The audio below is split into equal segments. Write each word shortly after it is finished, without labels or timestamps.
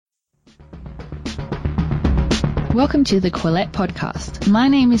Welcome to the Quillette podcast. My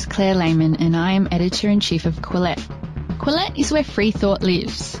name is Claire Lehman and I am Editor-in-Chief of Quillette. Quillette is where free thought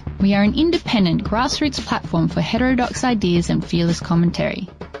lives. We are an independent, grassroots platform for heterodox ideas and fearless commentary.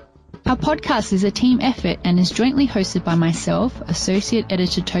 Our podcast is a team effort and is jointly hosted by myself, Associate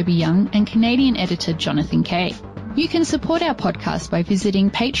Editor Toby Young, and Canadian Editor Jonathan Kay. You can support our podcast by visiting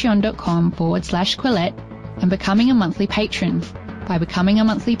patreon.com/Quillette and becoming a monthly patron. By becoming a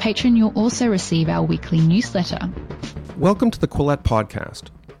monthly patron, you'll also receive our weekly newsletter. Welcome to the Quillette podcast.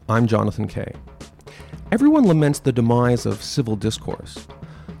 I'm Jonathan Kay. Everyone laments the demise of civil discourse,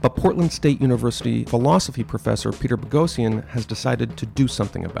 but Portland State University philosophy professor Peter Boghossian has decided to do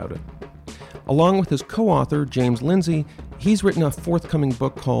something about it. Along with his co-author, James Lindsay, he's written a forthcoming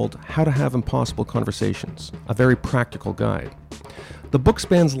book called How to Have Impossible Conversations, a very practical guide. The book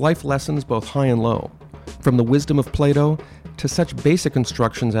spans life lessons both high and low, from the wisdom of Plato to such basic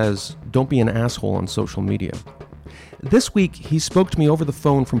instructions as don't be an asshole on social media. This week, he spoke to me over the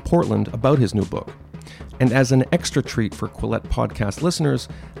phone from Portland about his new book. And as an extra treat for Quillette podcast listeners,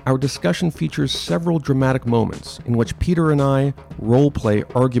 our discussion features several dramatic moments in which Peter and I role-play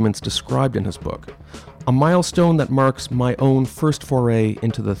arguments described in his book, a milestone that marks my own first foray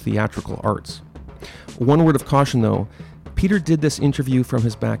into the theatrical arts. One word of caution though, Peter did this interview from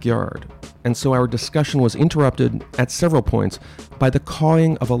his backyard, and so our discussion was interrupted at several points by the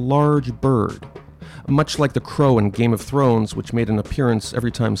cawing of a large bird, much like the crow in Game of Thrones, which made an appearance every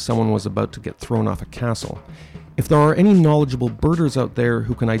time someone was about to get thrown off a castle. If there are any knowledgeable birders out there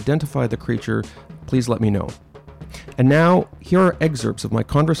who can identify the creature, please let me know. And now, here are excerpts of my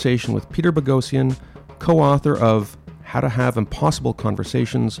conversation with Peter Boghossian, co-author of How to Have Impossible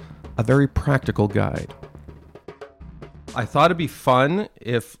Conversations, a very practical guide. I thought it'd be fun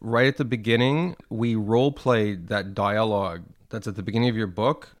if right at the beginning we role-played that dialogue that's at the beginning of your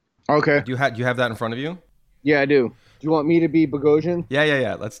book. Okay. Do you have that in front of you? Yeah, I do. Do you want me to be Boghossian?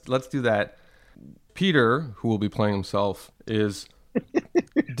 Yeah. Let's do that. Peter, who will be playing himself, is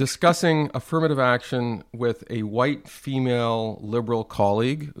discussing affirmative action with a white female liberal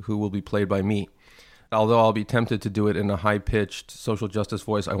colleague who will be played by me. Although I'll be tempted to do it in a high-pitched social justice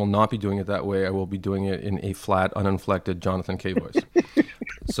voice, I will not be doing it that way. I will be doing it in a flat, uninflected Jonathan Kay voice.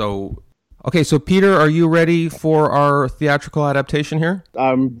 So Peter, are you ready for our theatrical adaptation here?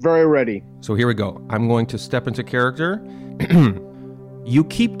 I'm very ready. So here we go. I'm going to step into character. You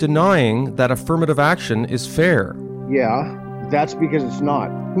keep denying that affirmative action is fair. Yeah, that's because it's not.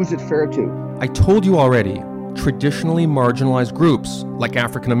 Who's it fair to? I told you already. Traditionally marginalized groups, like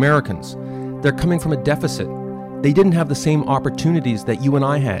African Americans, they're coming from a deficit. They didn't have the same opportunities that you and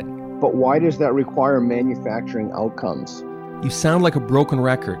I had. But why does that require manufacturing outcomes? You sound like a broken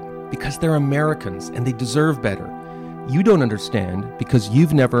record because they're Americans and they deserve better. You don't understand because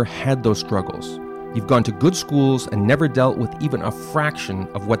you've never had those struggles. You've gone to good schools and never dealt with even a fraction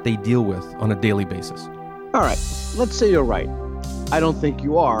of what they deal with on a daily basis. All right, let's say you're right. I don't think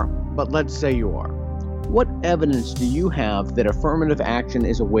you are, but let's say you are. What evidence do you have that affirmative action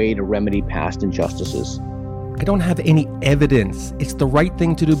is a way to remedy past injustices? I don't have any evidence. It's the right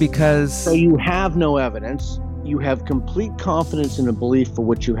thing to do because... So you have no evidence. You have complete confidence in a belief for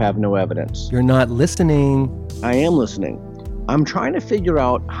which you have no evidence. You're not listening. I am listening. I'm trying to figure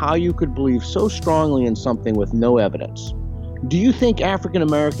out how you could believe so strongly in something with no evidence. Do you think African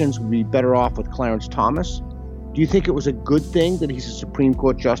Americans would be better off with Clarence Thomas? Do you think it was a good thing that he's a Supreme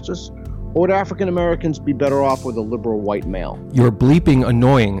Court justice? Or would African Americans be better off with a liberal white male? You're bleeping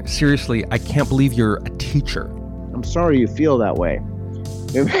annoying. Seriously, I can't believe you're a teacher. I'm sorry you feel that way.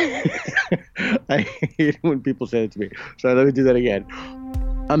 I hate when people say it to me. So let me do that again.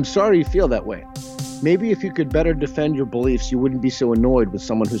 I'm sorry you feel that way. Maybe if you could better defend your beliefs, you wouldn't be so annoyed with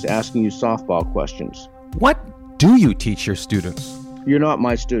someone who's asking you softball questions. What do you teach your students? You're not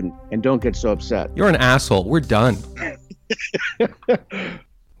my student, and don't get so upset. You're an asshole. We're done.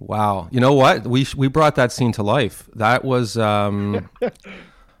 Wow. You know what? We brought that scene to life. That was... So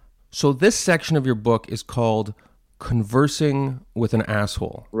this section of your book is called Conversing with an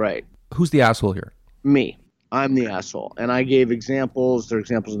Asshole. Right. Who's the asshole here? Me. I'm the asshole. And I gave examples. There are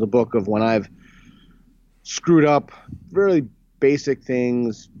examples in the book of when I've screwed up really basic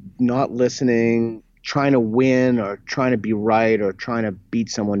things, not listening, trying to win or trying to be right or trying to beat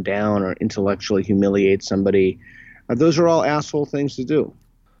someone down or intellectually humiliate somebody. Those are all asshole things to do.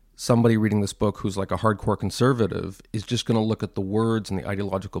 Somebody reading this book who's like a hardcore conservative is just going to look at the words and the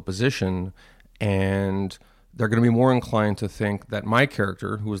ideological position, and they're going to be more inclined to think that my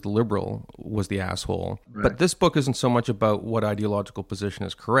character, who was the liberal, was the asshole. Right. But this book isn't so much about what ideological position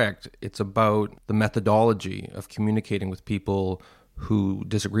is correct. It's about the methodology of communicating with people who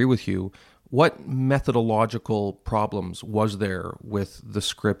disagree with you. What methodological problems was there with the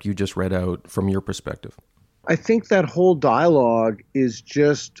script you just read out from your perspective? I think that whole dialogue is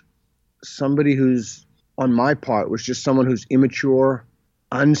just somebody who's, on my part, was just someone who's immature,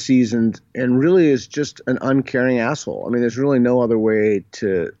 unseasoned, and really is just an uncaring asshole. I mean, there's really no other way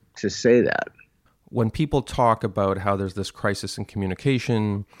to say that. When people talk about how there's this crisis in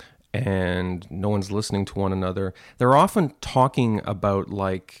communication and no one's listening to one another, they're often talking about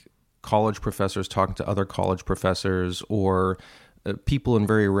like college professors talking to other college professors, or people in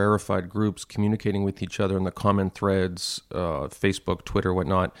very rarefied groups communicating with each other in the comment threads, Facebook, Twitter,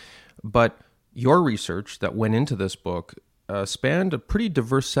 whatnot. But your research that went into this book spanned a pretty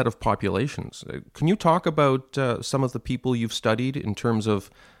diverse set of populations. Can you talk about some of the people you've studied in terms of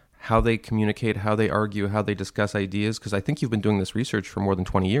how they communicate, how they argue, how they discuss ideas? Because I think you've been doing this research for more than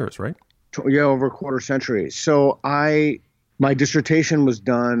 20 years, right? Yeah, over a quarter century. So my dissertation was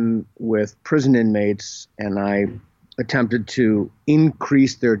done with prison inmates, and I attempted to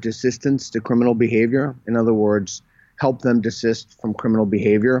increase their desistance to criminal behavior. In other words, help them desist from criminal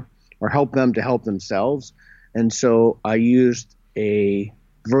behavior or help them to help themselves. And so I used a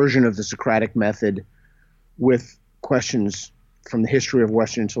version of the Socratic method with questions from the history of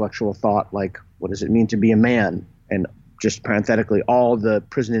Western intellectual thought, like, what does it mean to be a man? And just parenthetically, all the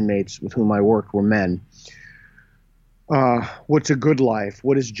prison inmates with whom I worked were men. What's a good life?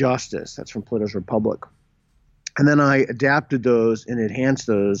 What is justice? That's from Plato's Republic. And then I adapted those and enhanced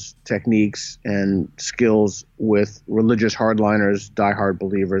those techniques and skills with religious hardliners, diehard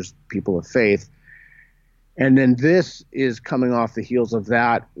believers, people of faith. And then this is coming off the heels of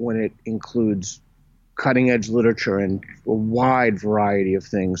that when it includes cutting-edge literature and a wide variety of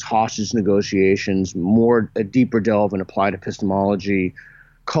things, hostage negotiations, a deeper delve in applied epistemology,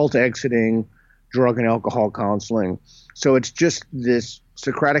 cult exiting, drug and alcohol counseling. So it's just this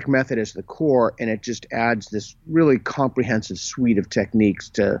Socratic method as the core, and it just adds this really comprehensive suite of techniques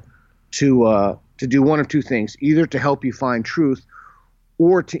to do one of two things: either to help you find truth,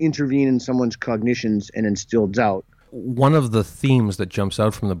 or to intervene in someone's cognitions and instill doubt. One of the themes that jumps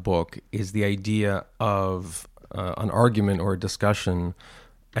out from the book is the idea of an argument or a discussion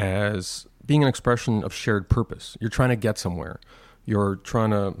as being an expression of shared purpose. You're trying to get somewhere. You're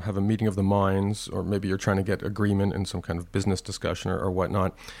trying to have a meeting of the minds, or maybe you're trying to get agreement in some kind of business discussion or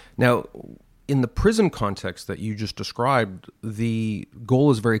whatnot. Now, in the prison context that you just described, the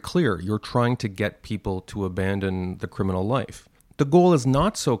goal is very clear. You're trying to get people to abandon the criminal life. The goal is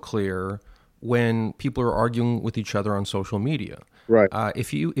not so clear when people are arguing with each other on social media. Right.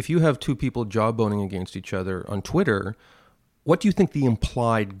 If you have two people jawboning against each other on Twitter, what do you think the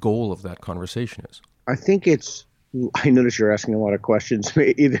implied goal of that conversation is? I notice you're asking a lot of questions.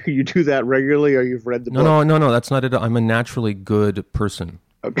 Either you do that regularly or you've read the book. No, that's not it. I'm a naturally good person.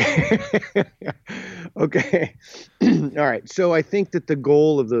 Okay. Okay. All right. So I think that the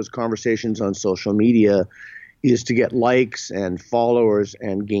goal of those conversations on social media is to get likes and followers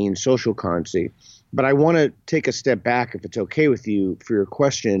and gain social currency. But I want to take a step back, if it's okay with you, for your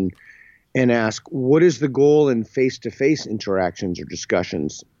question and ask, what is the goal in face-to-face interactions or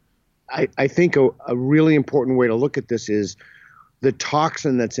discussions? I think a really important way to look at this is the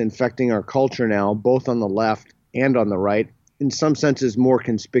toxin that's infecting our culture now, both on the left and on the right, in some senses more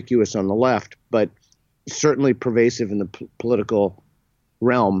conspicuous on the left, but certainly pervasive in the political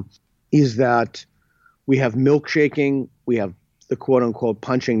realm, is that we have milkshaking, we have the quote-unquote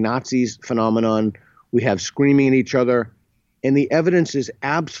punching Nazis phenomenon, we have screaming at each other, and the evidence is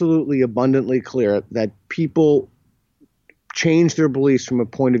absolutely abundantly clear that people change their beliefs from a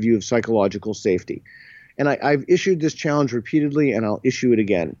point of view of psychological safety. And I've issued this challenge repeatedly, and I'll issue it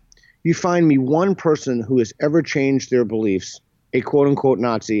again. You find me one person who has ever changed their beliefs, a quote-unquote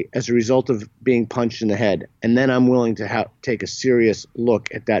Nazi, as a result of being punched in the head, and then I'm willing to take a serious look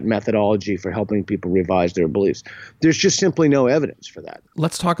at that methodology for helping people revise their beliefs. There's just simply no evidence for that.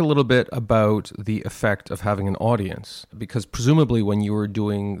 Let's talk a little bit about the effect of having an audience, because presumably when you were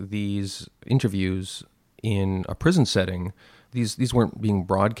doing these interviews in a prison setting, these weren't being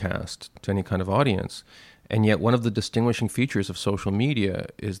broadcast to any kind of audience. And yet one of the distinguishing features of social media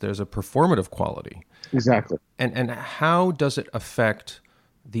is there's a performative quality. Exactly. And how does it affect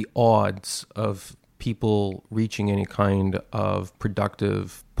the odds of people reaching any kind of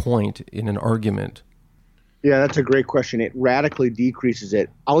productive point in an argument? Yeah, that's a great question. It radically decreases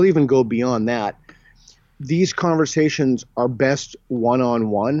it. I'll even go beyond that. These conversations are best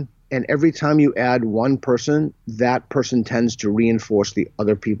one-on-one. And every time you add one person, that person tends to reinforce the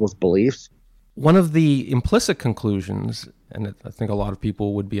other people's beliefs. One of the implicit conclusions, and I think a lot of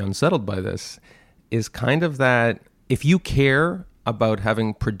people would be unsettled by this, is kind of that if you care about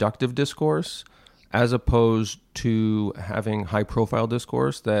having productive discourse as opposed to having high-profile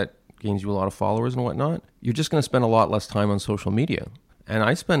discourse that gains you a lot of followers and whatnot, you're just going to spend a lot less time on social media. And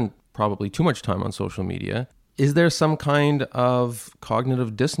I spend probably too much time on social media. Is there some kind of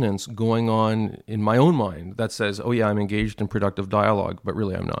cognitive dissonance going on in my own mind that says, oh yeah, I'm engaged in productive dialogue, but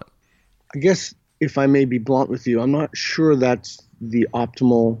really I'm not? I guess if I may be blunt with you, I'm not sure that's the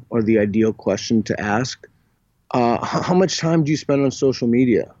optimal or the ideal question to ask. How much time do you spend on social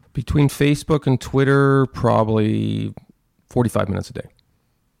media? Between Facebook and Twitter, probably 45 minutes a day.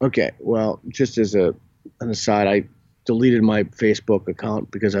 Okay, well, just as an aside, I deleted my Facebook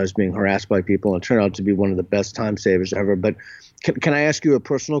account because I was being harassed by people, and it turned out to be one of the best time savers ever. But can I ask you a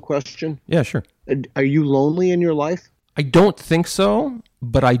personal question? Yeah, sure. Are you lonely in your life? I don't think so,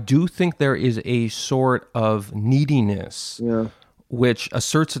 but I do think there is a sort of neediness which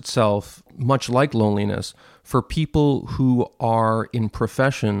asserts itself, much like loneliness, for people who are in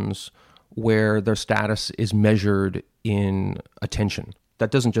professions where their status is measured in attention. That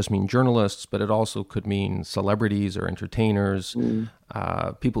doesn't just mean journalists, but it also could mean celebrities or entertainers,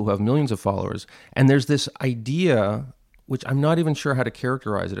 people who have millions of followers. And there's this idea, which I'm not even sure how to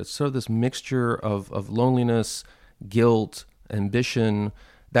characterize it. It's sort of this mixture of loneliness, guilt, ambition,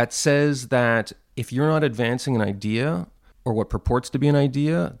 that says that if you're not advancing an idea or what purports to be an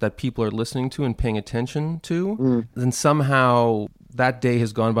idea that people are listening to and paying attention to, then somehow that day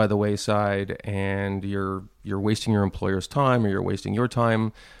has gone by the wayside and you're wasting your employer's time or you're wasting your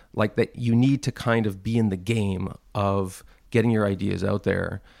time. Like that you need to kind of be in the game of getting your ideas out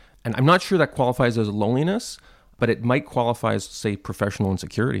there. And I'm not sure that qualifies as loneliness, but it might qualify as, say, professional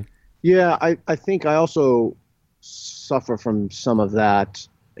insecurity. Yeah, I think I also suffer from some of that.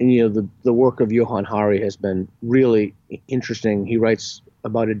 And, the work of Johann Hari has been really interesting. He writes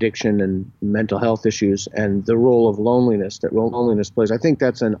about addiction and mental health issues and the role of loneliness that loneliness plays. I think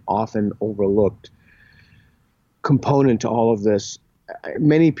that's an often overlooked component to all of this.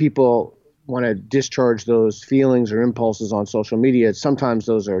 Many people want to discharge those feelings or impulses on social media. Sometimes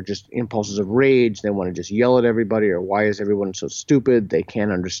those are just impulses of rage. They want to just yell at everybody, or why is everyone so stupid? They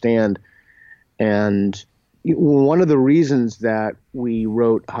can't understand. And one of the reasons that we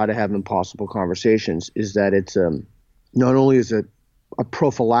wrote How to Have Impossible Conversations is that it's not only is it a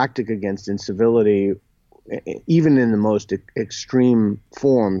prophylactic against incivility, even in the most extreme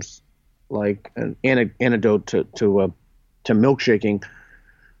forms, like an antidote to milkshaking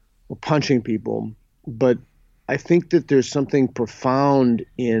or punching people. But I think that there's something profound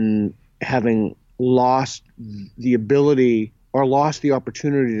in having lost the ability or lost the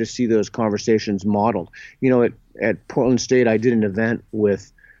opportunity to see those conversations modeled. At Portland State, I did an event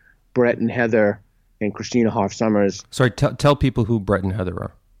with Brett and Heather and Christina Hoff Sommers. Sorry, tell people who Brett and Heather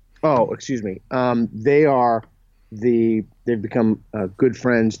are. Oh, excuse me. They've become good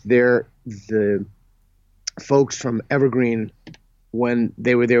friends. They're the folks from Evergreen when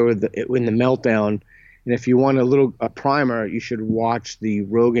they were there in the meltdown. And if you want a primer, you should watch the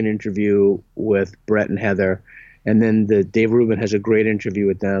Rogan interview with Brett and Heather. And then Dave Rubin has a great interview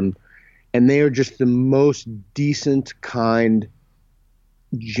with them. And they are just the most decent, kind,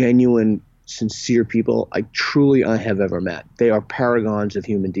 genuine, sincere people I have ever met. They are paragons of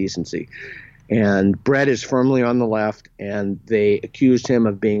human decency. And Brett is firmly on the left, and they accused him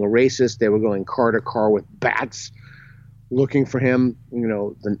of being a racist. They were going car to car with bats looking for him.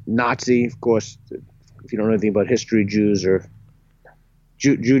 The Nazi, of course, if you don't know anything about history, Jews or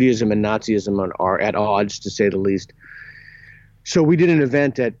Judaism and Nazism are at odds, to say the least. So we did an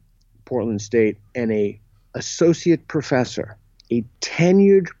event at Portland State, and a associate professor, a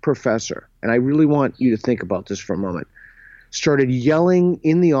tenured professor, and I really want you to think about this for a moment, started yelling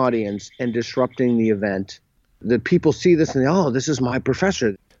in the audience and disrupting the event. The people see this and they, this is my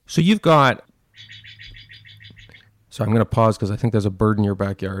professor. So you've got... So I'm going to pause because I think there's a bird in your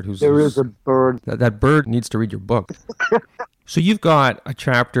backyard. There is a bird. That bird needs to read your book. So you've got a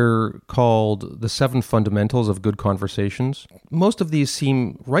chapter called The 7 Fundamentals of Good Conversations. Most of these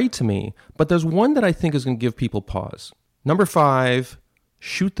seem right to me, but there's one that I think is going to give people pause. Number 5,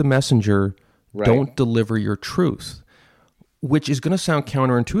 shoot the messenger, right. Don't deliver your truth, which is going to sound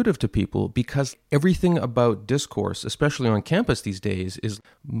counterintuitive to people because everything about discourse, especially on campus these days, is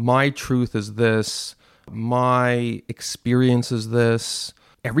my truth is this, my experience is this.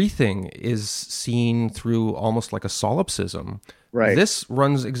 Everything is seen through almost like a solipsism. Right. This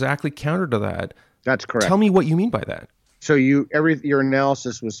runs exactly counter to that. That's correct. Tell me what you mean by that. So your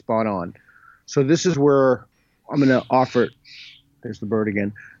analysis was spot on. So this is where I'm going to offer, there's the bird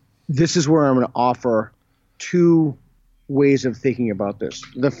again. This is where I'm going to offer 2 ways of thinking about this.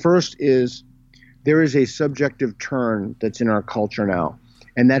 The first is there is a subjective turn that's in our culture now,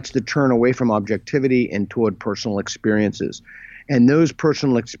 and that's the turn away from objectivity and toward personal experiences. And those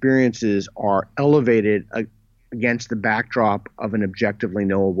personal experiences are elevated against the backdrop of an objectively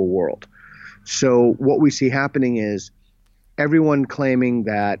knowable world. So what we see happening is everyone claiming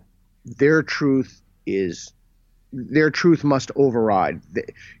that their truth must override.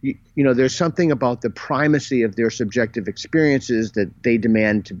 There's something about the primacy of their subjective experiences that they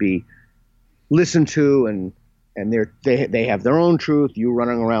demand to be listened to, and they have their own truth. You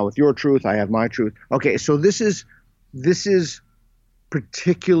running around with your truth, I have my truth. Okay, so this is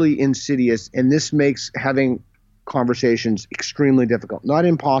particularly insidious, and this makes having conversations extremely difficult. Not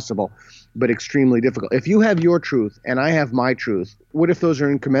impossible, but extremely difficult. If you have your truth and I have my truth, what if those are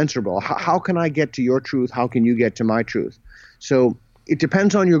incommensurable? How can I get to your truth? How can you get to my truth? So it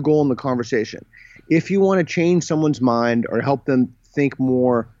depends on your goal in the conversation. If you want to change someone's mind or help them think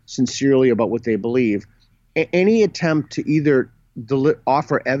more sincerely about what they believe, any attempt to either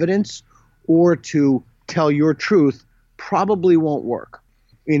offer evidence or to tell your truth probably won't work.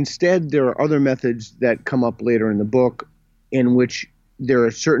 Instead, there are other methods that come up later in the book in which there are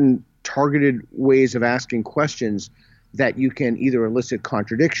certain targeted ways of asking questions that you can either elicit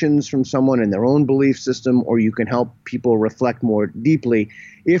contradictions from someone in their own belief system, or you can help people reflect more deeply.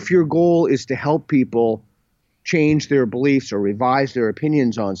 If your goal is to help people change their beliefs or revise their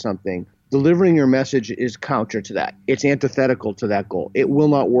opinions on something, delivering your message is counter to that. It's antithetical to that goal. It will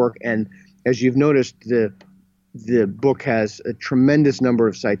not work. And as you've noticed, the book has a tremendous number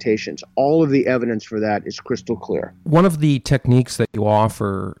of citations. All of the evidence for that is crystal clear. One of the techniques that you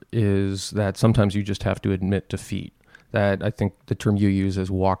offer is that sometimes you just have to admit defeat. That I think the term you use is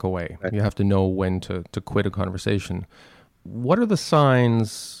walk away. Right. You have to know when to quit a conversation. What are the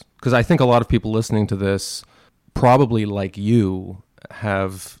signs? Because I think a lot of people listening to this, probably like you,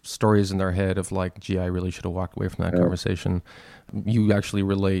 have stories in their head of like, gee, I really should have walked away from that conversation. You actually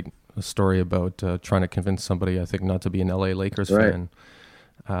relate a story about trying to convince somebody, I think, not to be an LA Lakers fan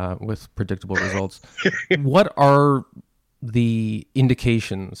with predictable results. What are the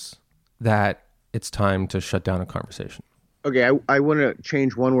indications that it's time to shut down a conversation? Okay, I want to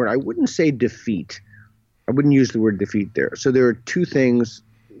change one word. I wouldn't say defeat. I wouldn't use the word defeat there. So there are two things.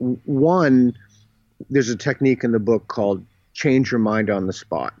 One, there's a technique in the book called change your mind on the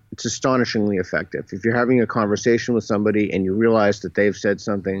spot. It's astonishingly effective. If you're having a conversation with somebody and you realize that they've said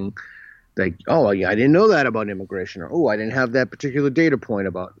something like, oh, yeah, I didn't know that about immigration, or, oh, I didn't have that particular data point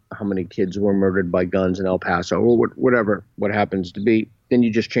about how many kids were murdered by guns in El Paso, or whatever, what happens to be, then you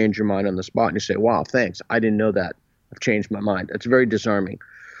just change your mind on the spot and you say, wow, thanks, I didn't know that. I've changed my mind. That's very disarming.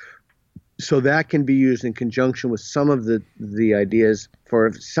 So that can be used in conjunction with some of the ideas for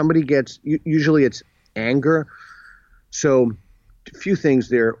if somebody gets, usually it's anger. So a few things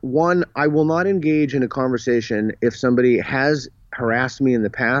there. One, I will not engage in a conversation if somebody has harassed me in the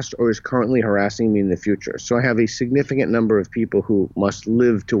past or is currently harassing me in the future. So I have a significant number of people who must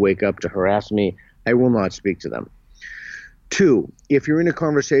live to wake up to harass me. I will not speak to them. Two, if you're in a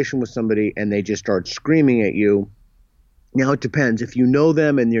conversation with somebody and they just start screaming at you, now it depends. If you know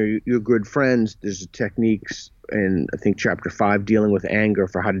them and you're good friends, there's techniques in, I think, Chapter 5 dealing with anger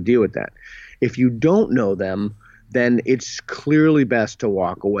for how to deal with that. If you don't know them, then it's clearly best to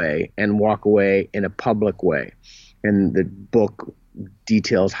walk away in a public way. And the book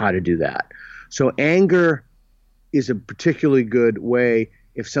details how to do that. So anger is a particularly good way.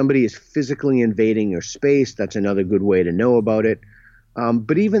 If somebody is physically invading your space, that's another good way to know about it.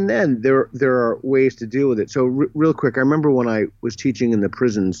 But even then, there are ways to deal with it. So real quick, I remember when I was teaching in the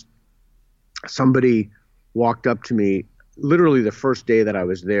prisons, somebody walked up to me literally the first day that I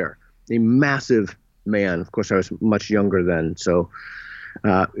was there, a massive man. Of course, I was much younger then, so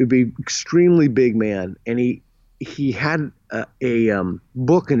it'd be extremely big man, and he had a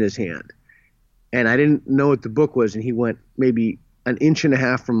book in his hand, and I didn't know what the book was, and he went maybe an inch and a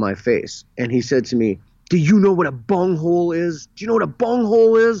half from my face, and he said to me, "Do you know what a bunghole is? Do you know what a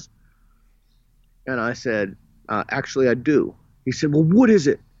bunghole is?" And I said, "Actually, I do." He said, "Well, what is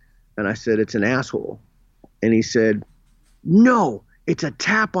it?" And I said, "It's an asshole." And he said, "No, it's a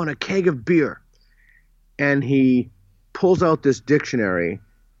tap on a keg of beer." And he pulls out this dictionary,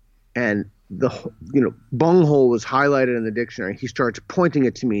 and the bunghole was highlighted in the dictionary. He starts pointing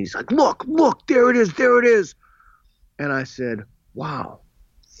it to me. He's like, look, there it is. And I said, wow,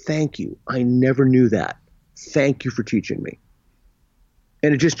 thank you. I never knew that. Thank you for teaching me.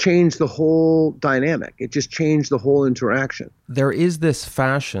 And it just changed the whole dynamic. It just changed the whole interaction. There is this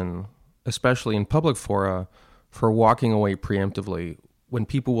fashion, especially in public fora, for walking away preemptively when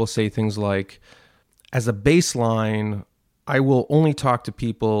people will say things like, as a baseline, I will only talk to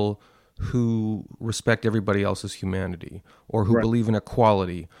people who respect everybody else's humanity, or who Right. believe in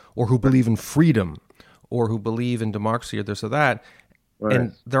equality, or who believe in freedom, or who believe in democracy, or this or that. Right.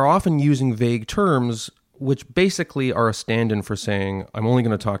 And they're often using vague terms, which basically are a stand-in for saying, I'm only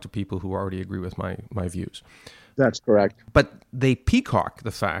going to talk to people who already agree with my views. That's correct. But they peacock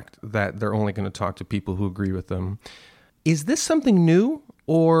the fact that they're only going to talk to people who agree with them. Is this something new,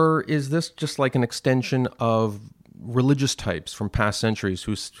 or is this just like an extension of religious types from past centuries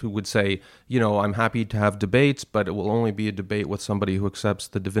who would say, I'm happy to have debates, but it will only be a debate with somebody who accepts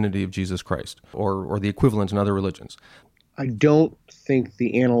the divinity of Jesus Christ, or the equivalent in other religions? I don't think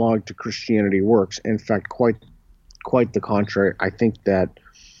the analog to Christianity works. In fact, quite the contrary. I think that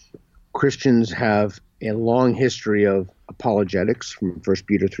Christians have a long history of apologetics from 1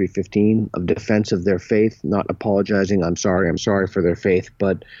 Peter 3:15, of defense of their faith, not apologizing, I'm sorry for their faith.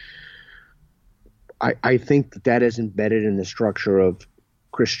 But I think that is embedded in the structure of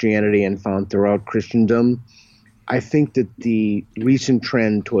Christianity and found throughout Christendom. I think that the recent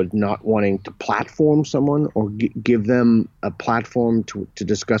trend toward not wanting to platform someone or give them a platform to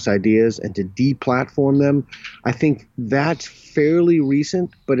discuss ideas and to deplatform them, I think that's fairly recent,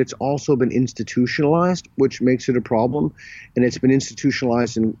 but it's also been institutionalized, which makes it a problem. And it's been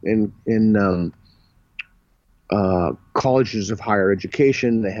institutionalized in colleges of higher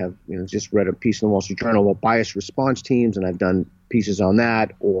education. They have, just read a piece in the Wall Street Journal about bias response teams, and I've done pieces on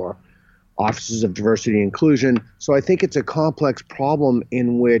that, or offices of diversity and inclusion. So I think it's a complex problem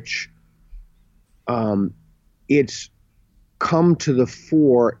in which it's come to the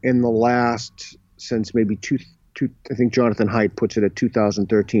fore in the last, since maybe I think Jonathan Haidt puts it at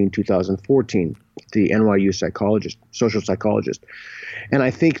 2013, 2014, the NYU social psychologist. And I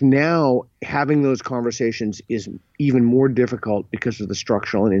think now having those conversations is even more difficult because of the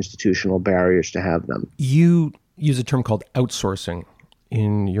structural and institutional barriers to have them. You use a term called outsourcing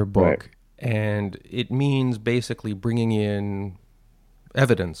in your book. Right. And it means basically bringing in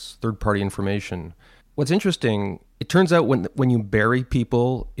evidence, third-party information. What's interesting, it turns out when you bury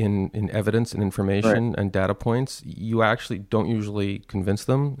people in evidence and information Right. and data points, you actually don't usually convince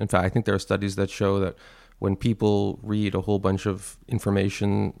them. In fact, I think there are studies that show that when people read a whole bunch of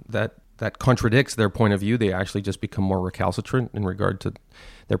information that contradicts their point of view, they actually just become more recalcitrant in regard to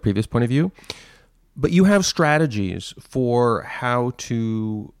their previous point of view. But you have strategies for how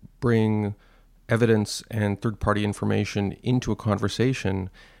to bring evidence and third-party information into a conversation.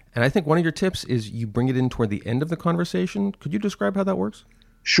 And I think one of your tips is you bring it in toward the end of the conversation. Could you describe how that works?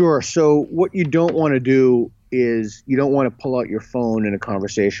 Sure. So what you don't want to do is you don't want to pull out your phone in a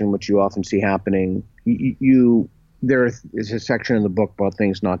conversation, which you often see happening. There is a section in the book about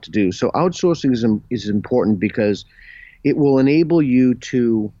things not to do. So outsourcing is important because it will enable you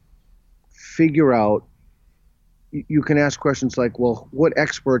to figure out. You can ask questions like, well, what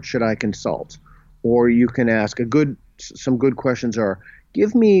expert should I consult? Or you can ask some good questions are,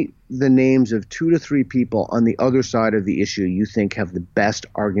 give me the names of 2 to 3 people on the other side of the issue you think have the best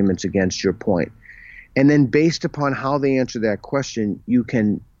arguments against your point. And then based upon how they answer that question, you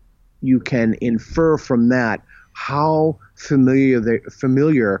can infer from that how familiar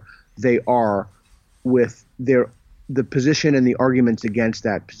they are with the position and the arguments against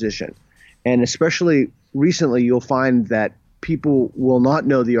that position. And especially recently, you'll find that people will not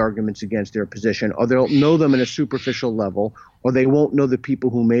know the arguments against their position, or they'll know them in a superficial level, or they won't know the people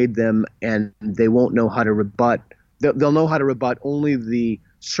who made them, and they won't know how to rebut. They'll know how to rebut only the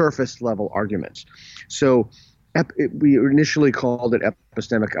surface level arguments. So we initially called it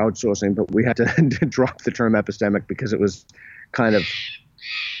epistemic outsourcing, but we had to drop the term epistemic because it was kind of,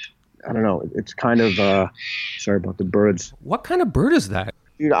 I don't know, it's kind of, sorry about the birds. What kind of bird is that?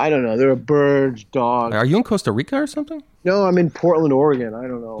 Dude, I don't know. There are birds, dogs. Are you in Costa Rica or something? No, I'm in Portland, Oregon. I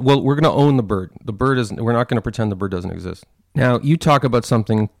don't know. Well, we're going to own the bird. We're not going to pretend the bird doesn't exist. Now, you talk about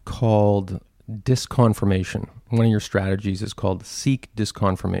something called disconfirmation. One of your strategies is called seek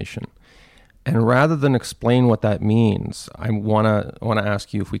disconfirmation. And rather than explain what that means, I want to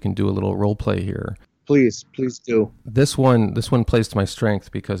ask you if we can do a little role play here. Please do. This one plays to my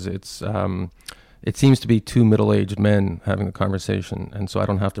strength because it seems to be 2 middle-aged men having the conversation, and so I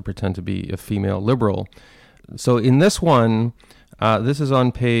don't have to pretend to be a female liberal. So in this one, this is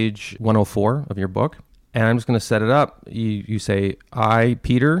on page 104 of your book, and I'm just going to set it up. You say, I,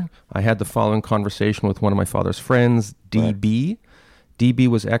 Peter, I had the following conversation with one of my father's friends, DB. Right. DB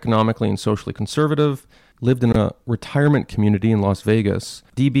was economically and socially conservative, lived in a retirement community in Las Vegas.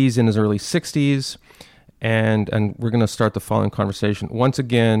 DB's in his early 60s. And we're going to start the following conversation. Once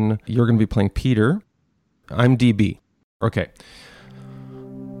again, you're going to be playing Peter. I'm DB. Okay.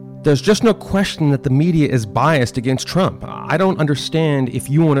 There's just no question that the media is biased against Trump. I don't understand if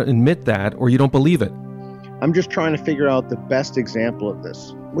you want to admit that or you don't believe it. I'm just trying to figure out the best example of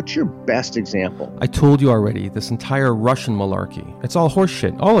this. What's your best example? I told you already, this entire Russian malarkey. It's all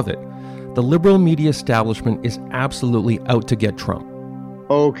horseshit, all of it. The liberal media establishment is absolutely out to get Trump.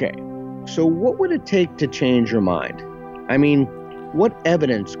 Okay, so what would it take to change your mind? I mean, what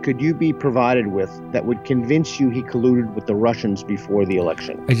evidence could you be provided with that would convince you he colluded with the Russians before the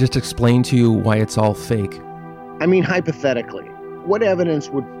election? I just explained to you why it's all fake. I mean, hypothetically, what evidence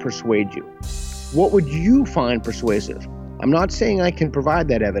would persuade you? What would you find persuasive? I'm not saying I can provide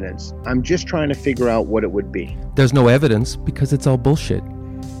that evidence. I'm just trying to figure out what it would be. There's no evidence because it's all bullshit.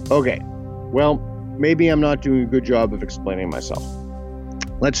 Okay, well, maybe I'm not doing a good job of explaining myself.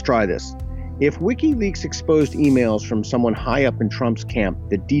 Let's try this. If WikiLeaks exposed emails from someone high up in Trump's camp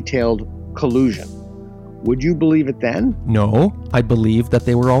that detailed collusion, would you believe it then? No, I believe that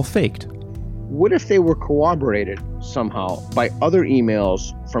they were all faked. What if they were corroborated somehow by other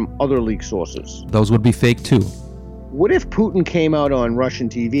emails from other leak sources? Those would be fake too. What if Putin came out on Russian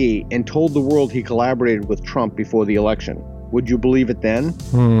TV and told the world he collaborated with Trump before the election? Would you believe it then?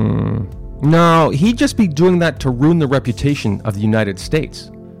 No, he'd just be doing that to ruin the reputation of the United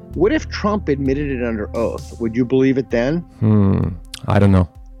States. What if Trump admitted it under oath? Would you believe it then? I don't know.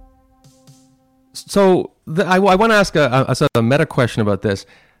 So I want to ask a meta question about this.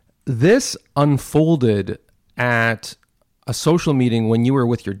 This unfolded at a social meeting when you were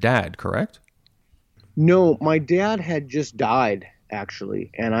with your dad, correct? No, my dad had just died,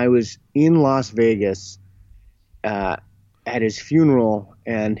 actually, and I was in Las Vegas at his funeral,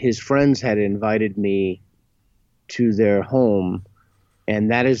 and his friends had invited me to their home.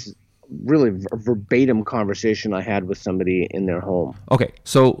 And that is really a verbatim conversation I had with somebody in their home. Okay,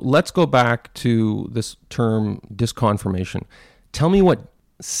 so let's go back to this term disconfirmation. Tell me what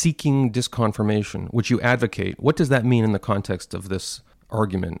seeking disconfirmation, which you advocate, what does that mean in the context of this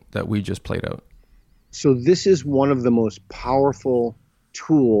argument that we just played out? So this is one of the most powerful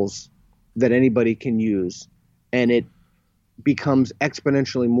tools that anybody can use, and it becomes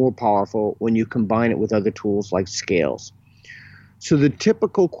exponentially more powerful when you combine it with other tools like scales. So the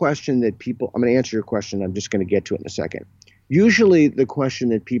typical question that people, I'm going to answer your question, I'm just going to get to it in a second. Usually the question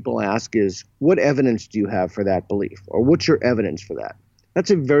that people ask is, what evidence do you have for that belief? Or what's your evidence for that?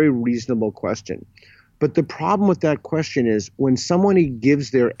 That's a very reasonable question. But the problem with that question is when somebody gives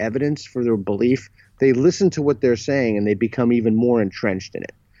their evidence for their belief, they listen to what they're saying and they become even more entrenched in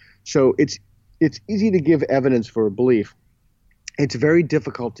it. So it's easy to give evidence for a belief. It's very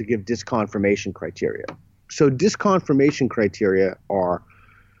difficult to give disconfirmation criteria. So disconfirmation criteria are,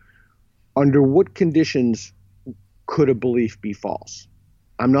 under what conditions could a belief be false?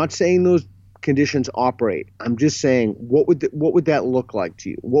 I'm not saying those conditions operate. I'm just saying, what would that look like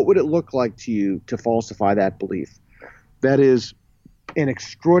to you? What would it look like to you to falsify that belief? That is an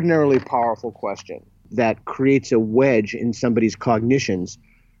extraordinarily powerful question that creates a wedge in somebody's cognitions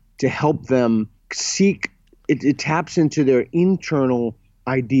to help them seek. It taps into their internal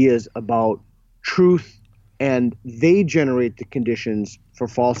ideas about truth, and they generate the conditions for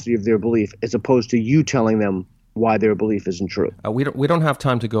falsity of their belief, as opposed to you telling them why their belief isn't true. We don't have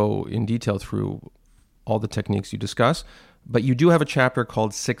time to go in detail through all the techniques you discuss, but you do have a chapter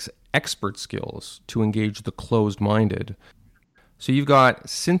called 6 Expert Skills to Engage the Closed-Minded. So you've got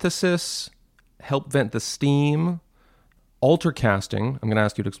synthesis, help vent the steam, altercasting. I'm going to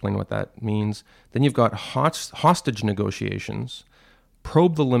ask you to explain what that means. Then you've got hostage negotiations,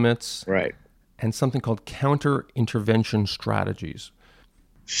 probe the limits, right, and something called counter-intervention strategies.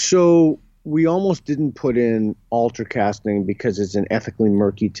 So we almost didn't put in altercasting because it's an ethically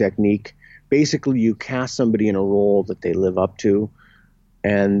murky technique. Basically, you cast somebody in a role that they live up to.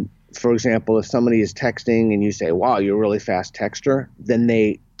 And for example, if somebody is texting and you say, wow, you're a really fast texter, then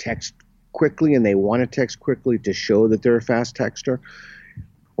they text quickly and they want to text quickly to show that they're a fast texter.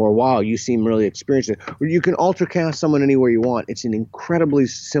 Or, wow, you seem really experienced. Or you can altercast someone anywhere you want. It's an incredibly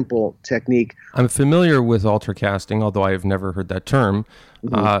simple technique. I'm familiar with altercasting, although I have never heard that term.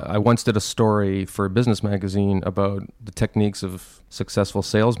 Mm-hmm. I once did a story for a business magazine about the techniques of successful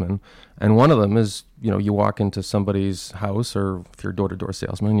salesmen. And one of them is, you walk into somebody's house, or if you're a door-to-door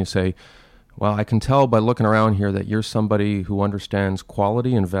salesman, you say, well, I can tell by looking around here that you're somebody who understands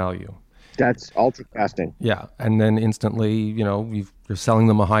quality and value. That's altercasting. Yeah, and then instantly, you're selling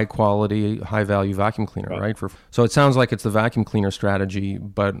them a high-quality, high-value vacuum cleaner, right? So it sounds like it's the vacuum cleaner strategy,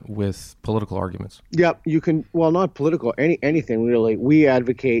 but with political arguments. Yeah, you can. Well, not political. Anything really. We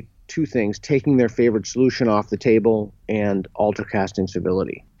advocate two things: taking their favorite solution off the table and altercasting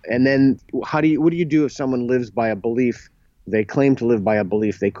civility. And then, what do you do if someone lives by a belief They claimed to live by a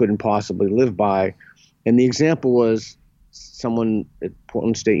belief they couldn't possibly live by. And the example was someone at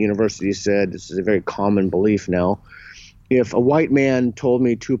Portland State University said, this is a very common belief now, if a white man told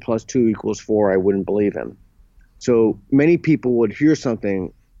me 2 + 2 = 4, I wouldn't believe him. So many people would hear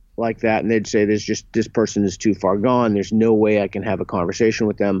something like that and they'd say, this person is too far gone. There's no way I can have a conversation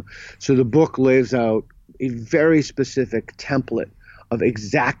with them. So the book lays out a very specific template of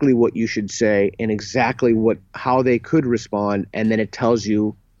exactly what you should say and exactly how they could respond. And then it tells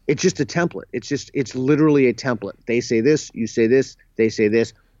you, it's just a template. It's literally a template. They say this, you say this, they say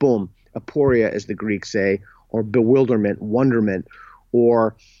this, boom, aporia, as the Greeks say, or bewilderment, wonderment,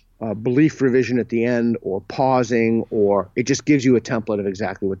 or belief revision at the end, or pausing, or it just gives you a template of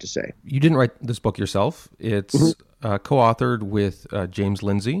exactly what to say. You didn't write this book yourself. It's co-authored with James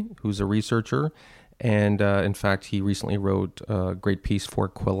Lindsay, who's a researcher. And in fact, he recently wrote a great piece for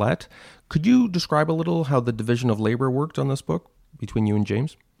Quillette. Could you describe a little how the division of labor worked on this book between you and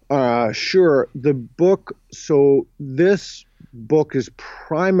James? Sure. This book is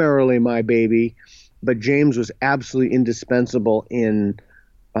primarily my baby, but James was absolutely indispensable in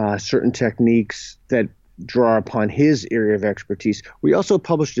certain techniques that draw upon his area of expertise. We also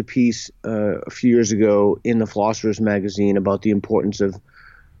published a piece a few years ago in the Philosopher's Magazine about the importance of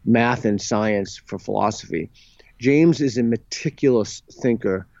math and science for philosophy. James is a meticulous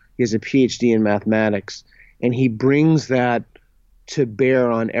thinker. He has a PhD in mathematics, and he brings that to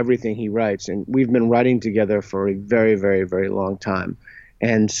bear on everything he writes. And we've been writing together for a very, very, very long time.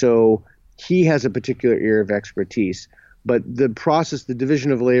 And so he has a particular area of expertise. But the process, the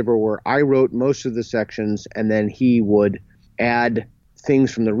division of labor, where I wrote most of the sections, and then he would add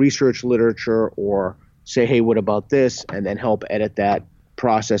things from the research literature or say, hey, what about this? And then help edit that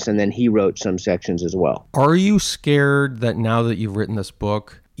process. And then he wrote some sections as well. Are you scared that now that you've written this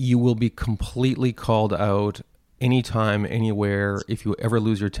book, you will be completely called out anytime, anywhere, if you ever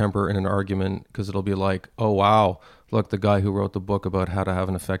lose your temper in an argument? Because it'll be like, oh, wow, look, the guy who wrote the book about how to have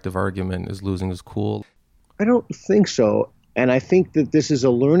an effective argument is losing his cool. I don't think so. And I think that this is a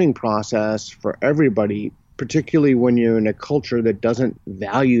learning process for everybody, particularly when you're in a culture that doesn't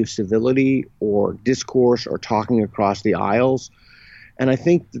value civility or discourse or talking across the aisles. And I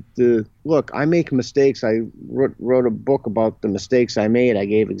think that I make mistakes. I wrote a book about the mistakes I made. I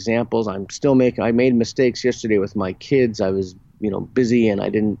gave examples. I made mistakes yesterday with my kids. I was, busy, and I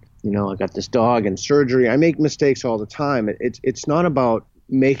didn't, I got this dog and surgery. I make mistakes all the time. It's not about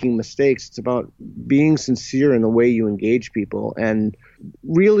making mistakes. It's about being sincere in the way you engage people. And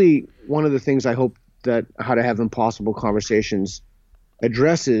really, one of the things I hope that How to Have Impossible Conversations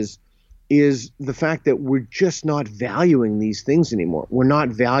addresses is the fact that we're just not valuing these things anymore. We're not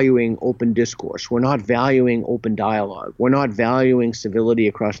valuing open discourse. We're not valuing open dialogue. We're not valuing civility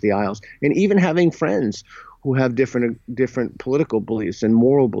across the aisles. And even having friends who have different political beliefs and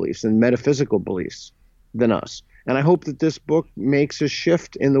moral beliefs and metaphysical beliefs than us. And I hope that this book makes a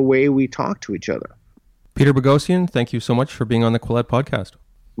shift in the way we talk to each other. Peter Boghossian, thank you so much for being on the Quillette podcast.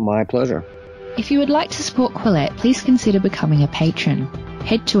 My pleasure. If you would like to support Quillette, please consider becoming a patron.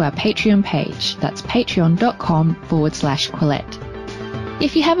 Head to our Patreon page. That's patreon.com/Quillette.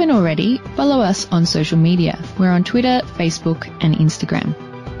 If you haven't already, follow us on social media. We're on Twitter, Facebook, and Instagram.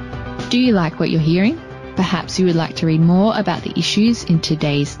 Do you like what you're hearing? Perhaps you would like to read more about the issues in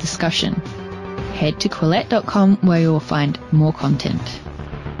today's discussion. Head to Quillette.com where you will find more content.